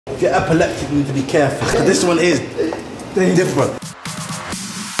If you're epileptic, you need to be careful. Because this one is different.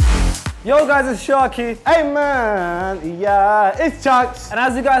 Yo guys, it's Sharky. Hey man, yeah, it's Chunkz. And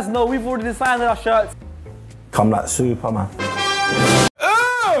as you guys know, we've already designed our shirts. Come like Superman.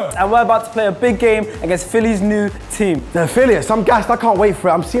 And we're about to play a big game against Philly's new team. The Affillyates, I'm gassed, I can't wait for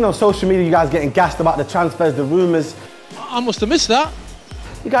it. I'm seeing on social media you guys getting gassed about the transfers, the rumours. I must have missed that.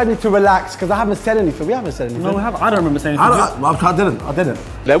 You guys need to relax, because I haven't said anything. We haven't said anything. No, we haven't. I don't remember saying anything. I didn't.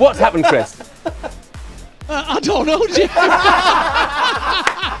 Now, what's happened, Chris? I don't know, Jim.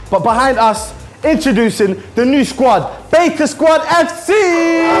 But behind us, introducing the new squad, Baker Squad FC!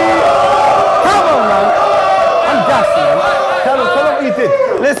 Come on, man. I'm gassed, man. Tell them what you did.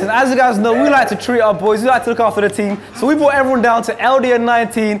 Listen, as you guys know, we like to treat our boys, we like to look after the team. So we brought everyone down to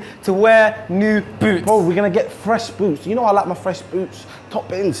LDN19 to wear new boots. Bro, we're going to get fresh boots. You know I like my fresh boots. Top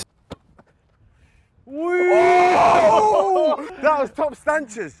bins. Oh, that was top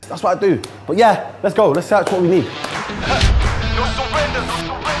stanches. That's what I do. But yeah, let's go. Let's search what we need. No surrender, no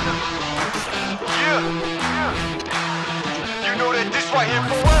surrender. Yeah. You know that this right here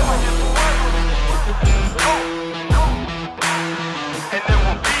forever. And there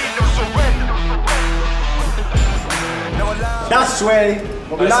will be no surrender. That's Sway.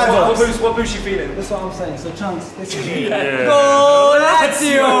 What boost you feeling? That's what I'm saying. So Chunkz, this is Go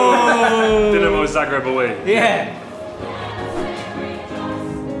Lazio! Dinamo Zagreb away. Yeah.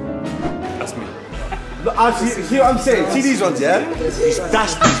 That's me. Look, see what I'm saying? See these ones, yeah?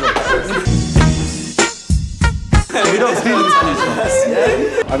 Dash these ones. We don't steal these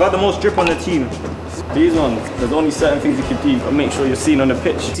ones. I got the most drip on the team. These ones, there's only certain things you can do, but make sure you're seen on the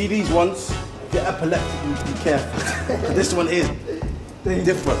pitch. See these ones? If you're epileptic, you need to be careful. This one is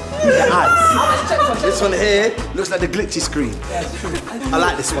different. The eyes. This one here looks like the glitchy screen. I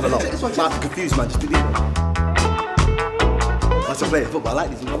like this one a lot. I'm about to confuse, man. Just do these ones. Once I play football, I like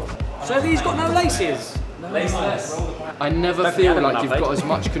these ones. So these got no laces? Laceless. I never feel like you've got as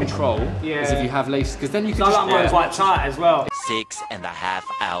much control as if you have laces, because then you can just... That quite tight as well. 6.5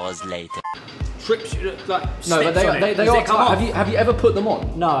 hours later. Trips, like, no, but they are tight. Have you ever put them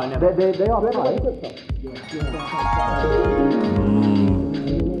on? No, never. They are tight.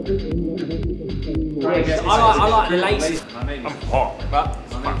 I like the laces. I'm hot.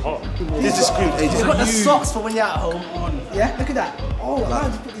 I'm hot. This is screwed. You've got the socks for when you're at home on. Yeah, look at that. Oh,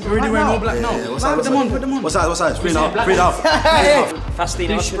 You're already wearing all black now. Put them on. What size? 3.5.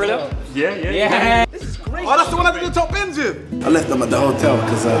 Fasting Thriller? Yeah. This is great. Oh, that's the one I did the top bins with. I left them at the hotel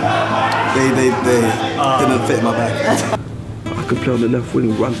because they didn't fit in my bag. I could play on the left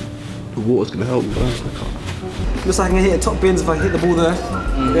wing, run. The water's gonna help me, but I can't. Looks like I can hit the top bins if I hit the ball there.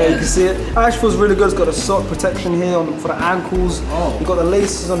 Yeah, you can see it. It actually feels really good. It's got a sock protection here for the ankles. You've got the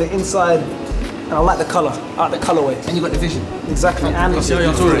laces on the inside. And I like the colour. I like the colourway. And you got the vision. Exactly. And I'm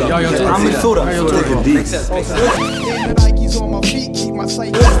midfielder.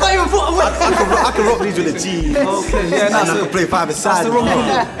 I can rock these with a G. Okay, yeah, and I can play 5-a-side. So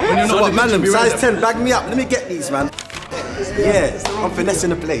what, man, size 10, bag me up. Let me get these, man. Yeah, I'm finessing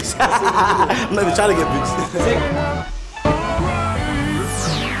the place. I'm not even trying to get boots.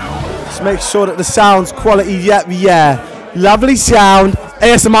 Just make sure that the sound's quality, yeah. Lovely sound.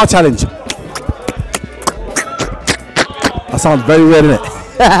 ASMR challenge. That sounds very weird, isn't it?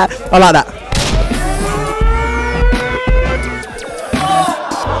 I like that.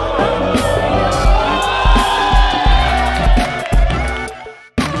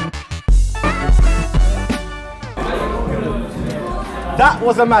 That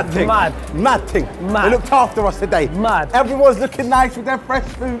was a mad thing. Mad thing. They looked after us today. Everyone's looking nice with their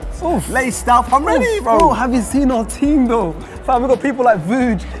fresh boots. Laced up. I'm ready, bro. Bro, have you seen our team though? Fam, we've got people like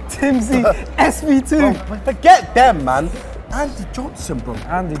Vuj, Timsy, SV2. Bro, forget them, man. Andy Johnson, bro.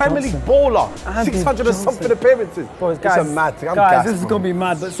 Premier League baller. 600 and something appearances. Boys, guys, it's a mad thing. I'm guys, gassed, this is going to be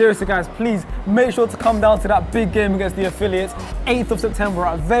mad. But seriously, guys, please make sure to come down to that big game against the Affillyates. 8th of September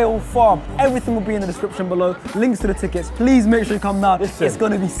at Vale Farm. Everything will be in the description below. Links to the tickets. Please make sure you come down. Listen, it's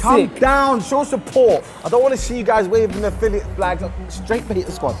going to be sick. Come down, show support. I don't want to see you guys waving the Affiliate flags. Straight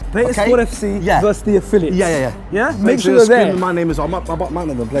Beta Squad. Beta Squad FC versus the Affiliates. Yeah? Make sure you're there. My name is on. I'm not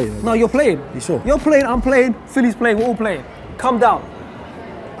even playing. No, you're playing. You sure? You're playing, I'm playing, Philly's playing, we're all playing. Come down.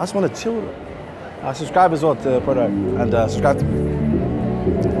 I just want to chill. Subscribe as well to the product and subscribe to me.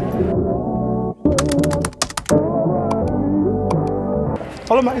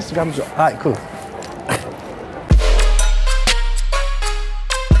 Follow my Instagram as well. Alright, cool.